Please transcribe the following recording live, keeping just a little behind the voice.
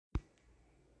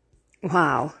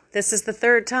Wow, this is the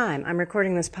third time I'm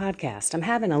recording this podcast. I'm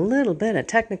having a little bit of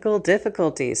technical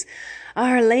difficulties.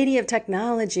 Our Lady of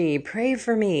Technology, pray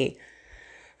for me.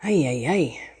 Ay, ay,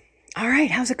 ay. All right,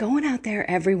 how's it going out there,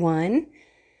 everyone?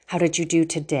 How did you do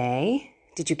today?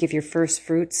 Did you give your first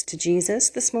fruits to Jesus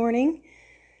this morning?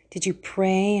 Did you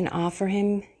pray and offer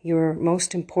him your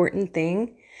most important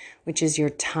thing, which is your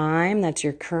time? That's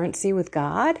your currency with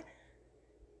God?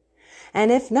 And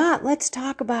if not, let's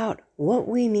talk about what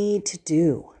we need to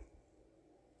do.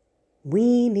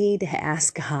 We need to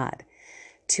ask God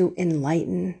to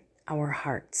enlighten our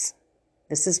hearts.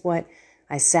 This is what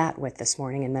I sat with this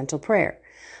morning in mental prayer.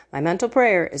 My mental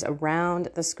prayer is around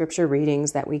the scripture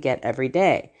readings that we get every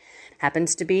day.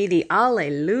 Happens to be the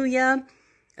Alleluia,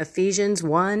 Ephesians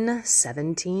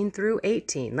 1:17 through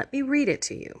 18. Let me read it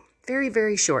to you. Very,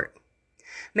 very short.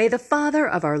 May the Father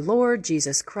of our Lord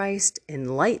Jesus Christ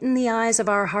enlighten the eyes of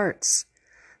our hearts,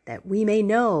 that we may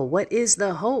know what is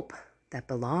the hope that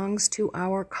belongs to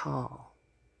our call.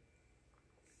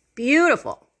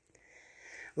 Beautiful.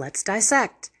 Let's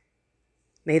dissect.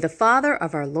 May the Father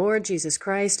of our Lord Jesus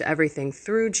Christ, everything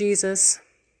through Jesus,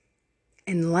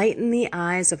 enlighten the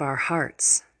eyes of our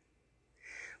hearts.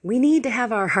 We need to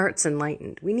have our hearts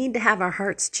enlightened. We need to have our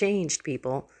hearts changed,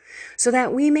 people, so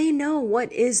that we may know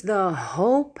what is the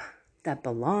hope that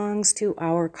belongs to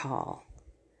our call.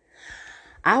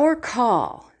 Our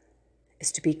call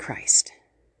is to be Christ.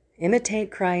 Imitate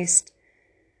Christ.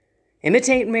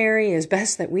 Imitate Mary as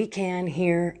best that we can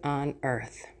here on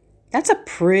earth. That's a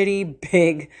pretty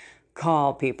big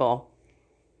call, people.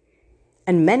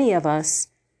 And many of us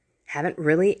haven't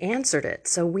really answered it.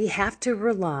 So we have to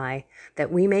rely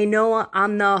that we may know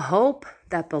on the hope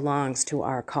that belongs to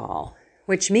our call,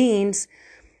 which means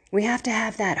we have to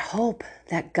have that hope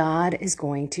that God is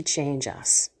going to change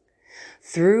us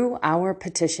through our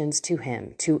petitions to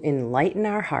him to enlighten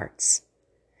our hearts,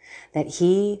 that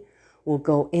he will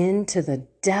go into the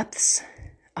depths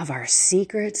of our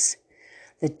secrets,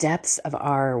 the depths of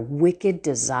our wicked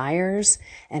desires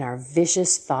and our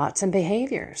vicious thoughts and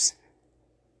behaviors.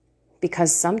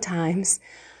 Because sometimes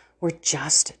we're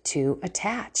just too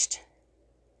attached.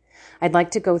 I'd like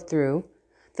to go through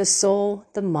the soul,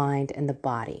 the mind, and the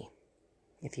body.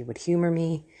 If you would humor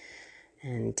me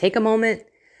and take a moment,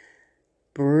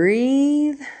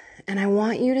 breathe, and I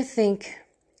want you to think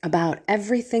about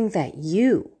everything that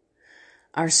you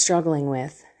are struggling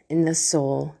with in the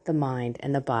soul, the mind,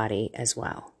 and the body as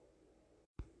well.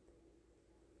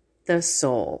 The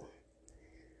soul.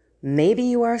 Maybe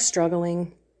you are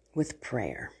struggling with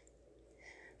prayer.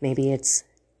 Maybe it's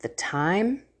the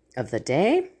time of the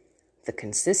day, the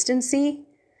consistency,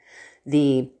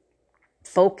 the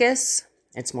focus.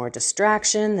 It's more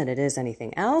distraction than it is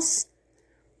anything else.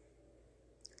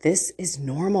 This is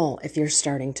normal if you're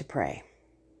starting to pray.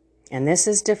 And this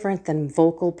is different than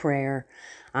vocal prayer.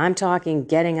 I'm talking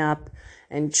getting up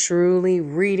and truly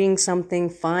reading something,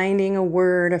 finding a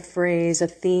word, a phrase, a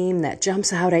theme that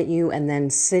jumps out at you, and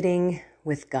then sitting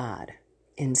with God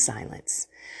in silence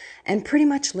and pretty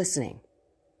much listening.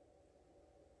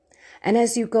 And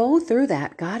as you go through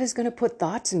that, God is going to put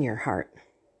thoughts in your heart.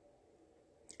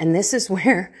 And this is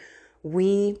where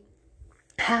we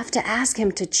have to ask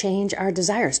him to change our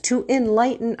desires, to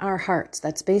enlighten our hearts.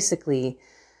 That's basically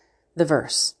the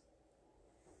verse.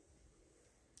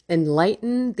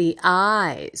 Enlighten the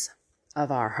eyes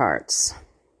of our hearts.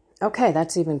 Okay,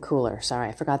 that's even cooler. Sorry,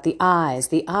 I forgot the eyes.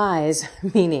 The eyes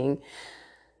meaning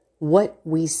what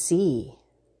we see.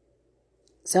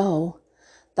 So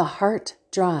the heart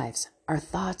drives our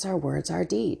thoughts, our words, our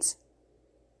deeds.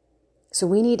 So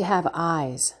we need to have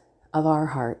eyes of our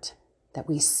heart, that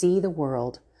we see the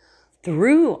world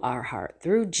through our heart,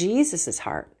 through Jesus's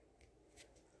heart.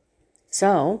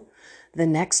 So the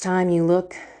next time you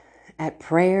look at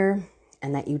prayer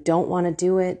and that you don't want to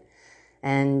do it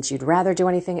and you'd rather do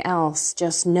anything else,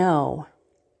 just know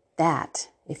that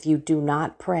if you do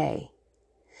not pray,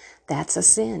 that's a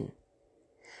sin.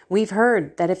 We've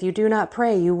heard that if you do not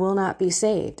pray, you will not be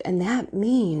saved. And that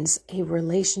means a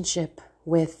relationship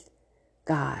with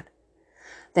God.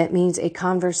 That means a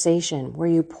conversation where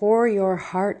you pour your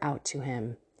heart out to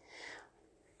him.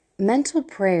 Mental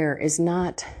prayer is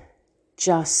not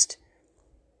just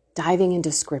diving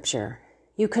into scripture.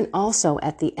 You can also,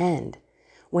 at the end,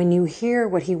 when you hear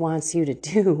what he wants you to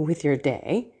do with your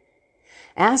day,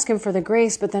 ask him for the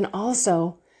grace, but then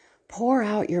also pour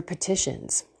out your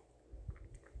petitions.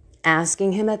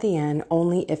 Asking him at the end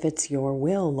only if it's your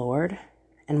will, Lord.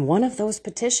 And one of those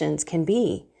petitions can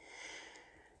be,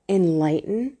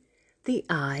 enlighten the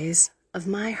eyes of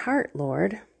my heart,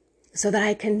 Lord, so that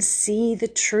I can see the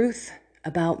truth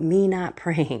about me not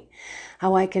praying,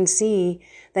 how I can see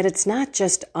that it's not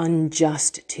just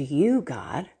unjust to you,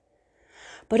 God,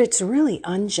 but it's really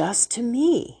unjust to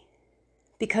me.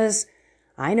 Because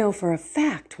I know for a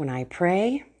fact when I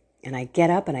pray and I get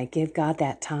up and I give God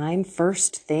that time,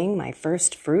 first thing, my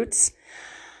first fruits,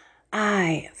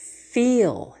 I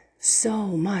feel so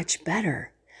much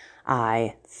better.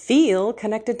 I feel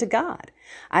connected to God.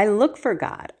 I look for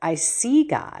God. I see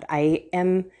God. I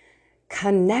am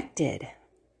connected.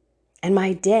 And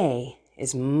my day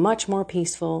is much more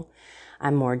peaceful.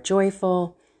 I'm more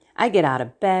joyful. I get out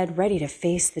of bed ready to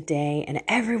face the day and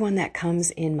everyone that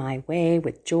comes in my way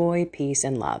with joy, peace,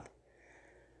 and love.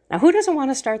 Now, who doesn't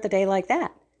want to start the day like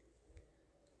that?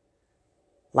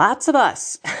 Lots of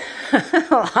us. Lots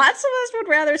of us would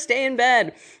rather stay in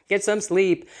bed, get some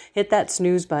sleep, hit that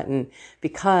snooze button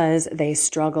because they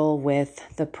struggle with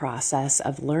the process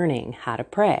of learning how to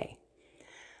pray.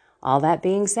 All that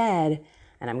being said,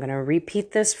 and I'm going to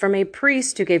repeat this from a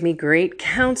priest who gave me great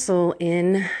counsel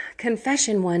in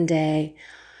confession one day,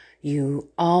 you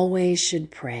always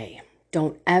should pray.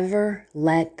 Don't ever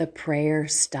let the prayer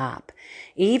stop,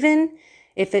 even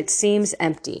if it seems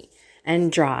empty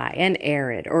and dry and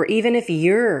arid, or even if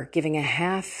you're giving a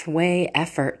halfway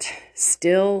effort,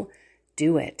 still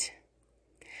do it.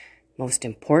 Most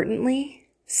importantly,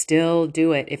 still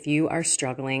do it if you are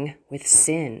struggling with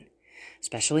sin,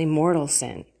 especially mortal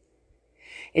sin.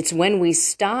 It's when we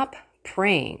stop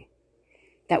praying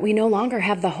that we no longer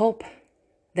have the hope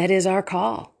that is our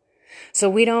call. So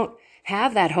we don't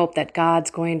have that hope that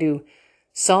God's going to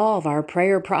solve our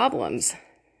prayer problems,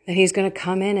 that He's going to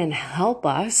come in and help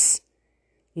us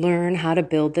learn how to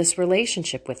build this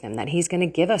relationship with Him, that He's going to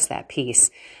give us that peace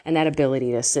and that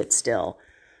ability to sit still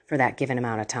for that given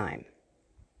amount of time.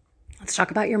 Let's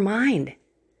talk about your mind.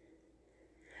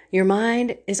 Your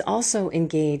mind is also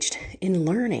engaged in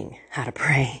learning how to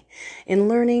pray, in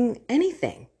learning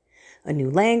anything, a new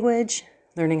language,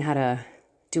 learning how to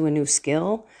do a new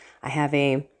skill. I have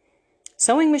a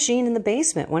sewing machine in the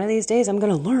basement. One of these days, I'm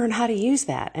going to learn how to use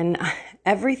that. And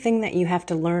everything that you have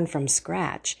to learn from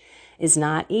scratch is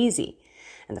not easy.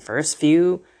 And the first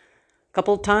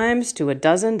couple times to a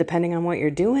dozen, depending on what you're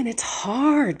doing, it's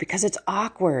hard because it's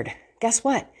awkward. Guess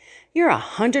what? You're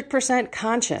 100%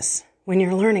 conscious when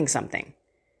you're learning something.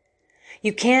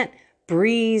 You can't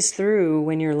breeze through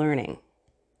when you're learning,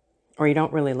 or you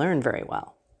don't really learn very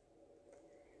well.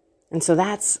 And so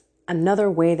that's another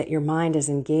way that your mind is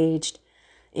engaged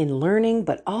in learning,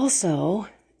 but also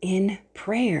in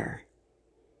prayer.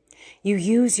 You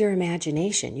use your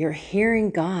imagination. You're hearing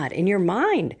God in your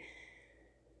mind.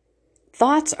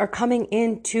 Thoughts are coming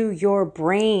into your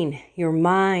brain, your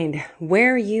mind.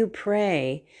 Where you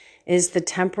pray is the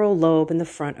temporal lobe in the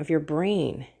front of your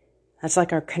brain. That's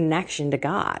like our connection to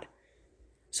God.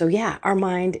 So yeah, our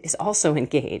mind is also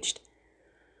engaged.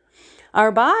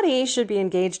 Our body should be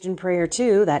engaged in prayer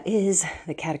too. That is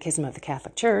the Catechism of the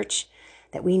Catholic Church,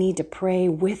 that we need to pray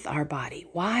with our body.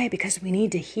 Why? Because we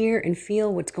need to hear and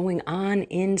feel what's going on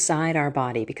inside our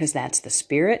body, because that's the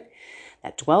spirit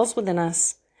that dwells within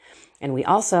us. And we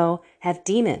also have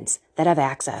demons that have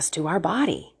access to our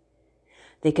body.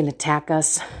 They can attack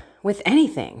us with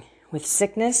anything, with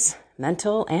sickness,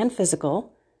 mental and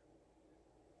physical.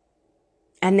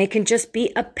 And they can just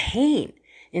be a pain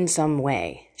in some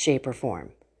way, shape, or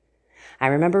form. I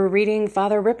remember reading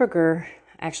Father Ripperger.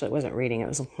 Actually, it wasn't reading, it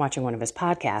was watching one of his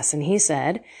podcasts. And he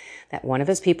said that one of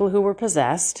his people who were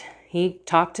possessed, he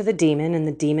talked to the demon and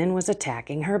the demon was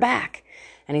attacking her back.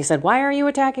 And he said, "Why are you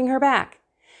attacking her back?"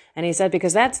 And he said,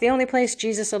 "Because that's the only place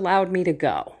Jesus allowed me to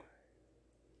go."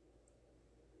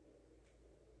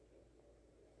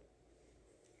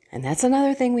 And that's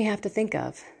another thing we have to think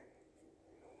of.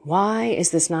 Why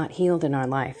is this not healed in our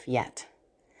life yet?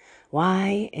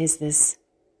 Why is this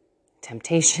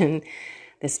temptation,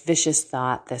 this vicious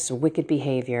thought, this wicked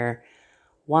behavior,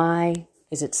 why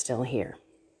is it still here?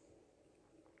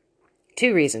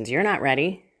 2 reasons. You're not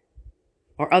ready,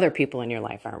 or other people in your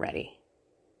life aren't ready.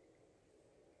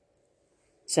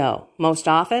 So, most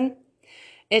often,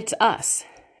 it's us,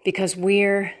 because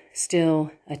we're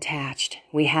still attached.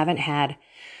 We haven't had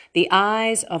the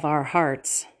eyes of our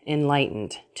hearts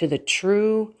enlightened to the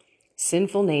true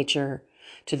sinful nature,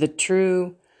 to the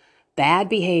true bad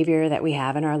behavior that we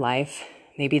have in our life.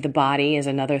 Maybe the body is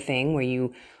another thing where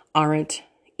you aren't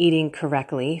eating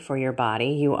correctly for your body.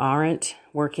 You aren't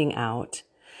working out.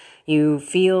 You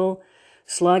feel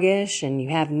sluggish and you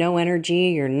have no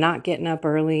energy. You're not getting up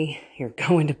early. You're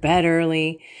going to bed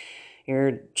early.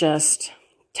 You're just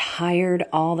tired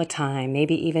all the time,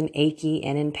 maybe even achy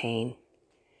and in pain.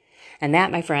 And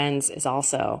that, my friends, is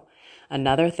also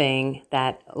another thing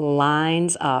that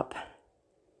lines up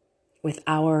with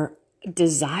our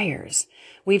desires.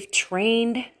 We've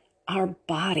trained our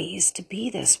bodies to be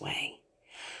this way.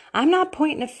 I'm not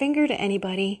pointing a finger to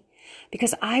anybody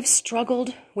because I've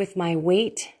struggled with my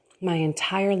weight my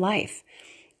entire life.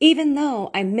 Even though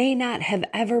I may not have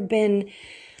ever been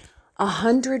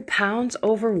 100 pounds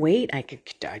overweight, I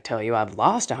tell you I've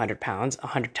lost 100 pounds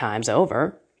 100 times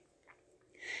over.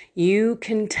 You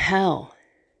can tell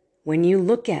when you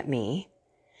look at me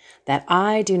that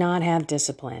I do not have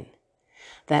discipline,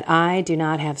 that I do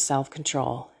not have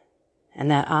self-control,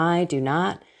 and that I do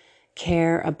not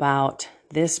care about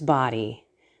this body,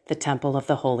 the temple of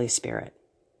the Holy Spirit.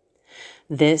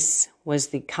 This was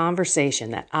the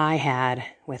conversation that I had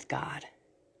with God.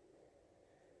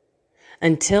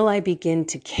 Until I begin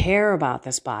to care about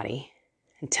this body,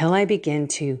 until I begin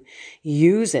to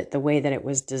use it the way that it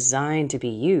was designed to be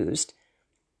used,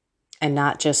 and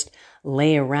not just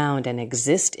lay around and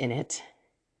exist in it,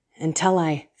 until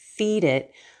I feed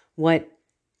it what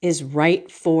is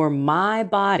right for my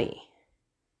body.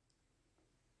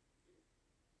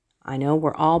 I know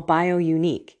we're all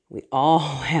bio-unique. We all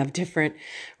have different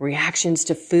reactions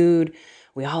to food.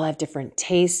 We all have different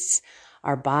tastes.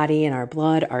 Our body and our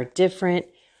blood are different.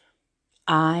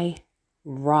 I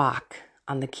rock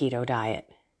on the keto diet.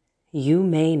 You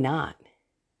may not.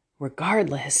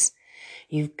 Regardless,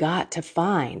 you've got to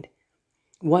find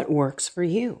what works for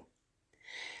you,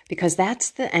 because that's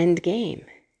the end game.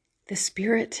 The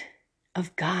Spirit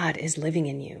of God is living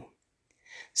in you.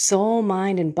 Soul,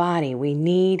 mind, and body, we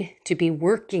need to be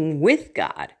working with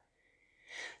God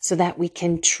so that we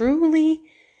can truly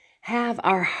have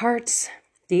our hearts,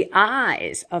 the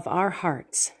eyes of our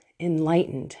hearts,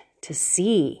 enlightened to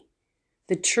see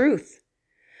the truth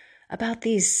about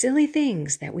these silly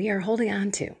things that we are holding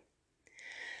on to,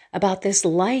 about this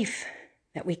life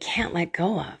that we can't let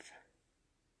go of.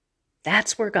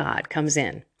 That's where God comes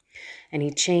in, and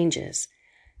He changes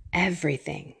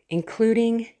everything,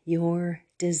 including your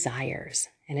desires.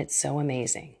 And it's so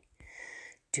amazing.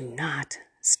 Do not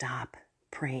stop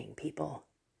praying, people.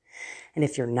 And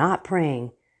if you're not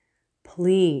praying,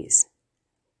 please,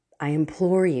 I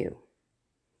implore you,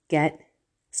 get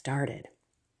started.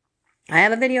 I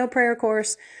have a video prayer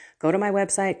course. Go to my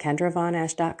website,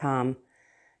 kendravonash.com.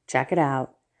 Check it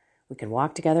out. We can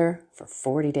walk together for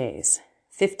 40 days.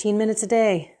 15 minutes a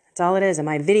day. That's all it is. And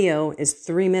my video is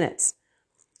 3 minutes.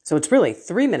 So it's really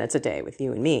 3 minutes a day with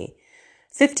you and me.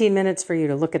 15 minutes for you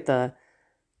to look at the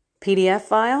PDF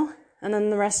file. And then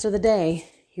the rest of the day,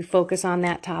 you focus on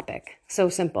that topic. So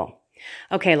simple.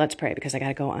 Okay, let's pray because I got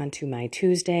to go on to my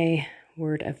Tuesday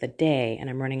word of the day and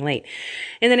I'm running late.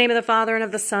 In the name of the Father and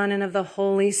of the Son and of the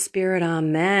Holy Spirit,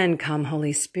 amen. Come,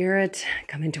 Holy Spirit,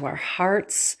 come into our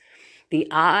hearts, the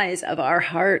eyes of our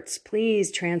hearts.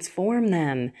 Please transform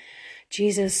them.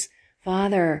 Jesus,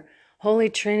 Father, Holy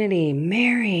Trinity,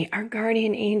 Mary, our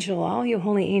guardian angel, all you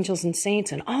holy angels and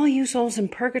saints, and all you souls in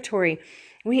purgatory,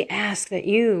 we ask that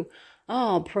you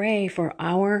all pray for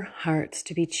our hearts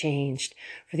to be changed,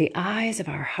 for the eyes of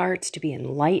our hearts to be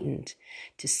enlightened,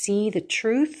 to see the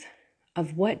truth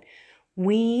of what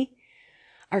we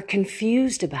are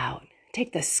confused about.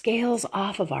 Take the scales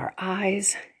off of our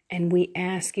eyes, and we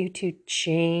ask you to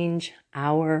change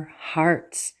our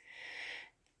hearts.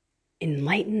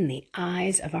 Enlighten the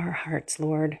eyes of our hearts,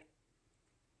 Lord.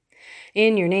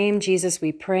 In your name, Jesus,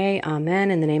 we pray.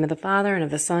 Amen. In the name of the Father and of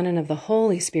the Son and of the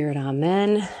Holy Spirit.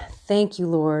 Amen. Thank you,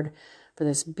 Lord, for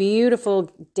this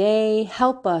beautiful day.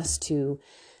 Help us to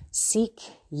seek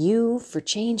you for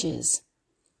changes.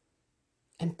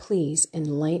 And please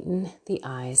enlighten the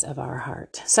eyes of our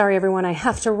heart. Sorry, everyone, I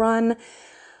have to run.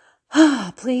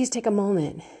 Please take a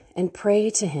moment and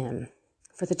pray to him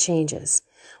for the changes.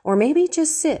 Or maybe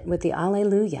just sit with the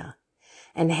Alleluia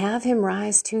and have him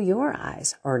rise to your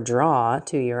eyes, or draw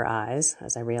to your eyes,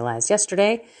 as I realized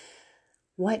yesterday,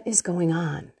 what is going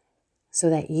on, so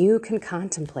that you can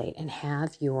contemplate and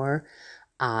have your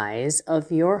eyes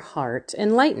of your heart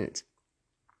enlightened.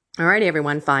 All righty,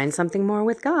 everyone, find something more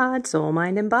with God, soul,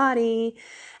 mind, and body,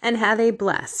 and have a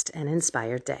blessed and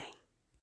inspired day.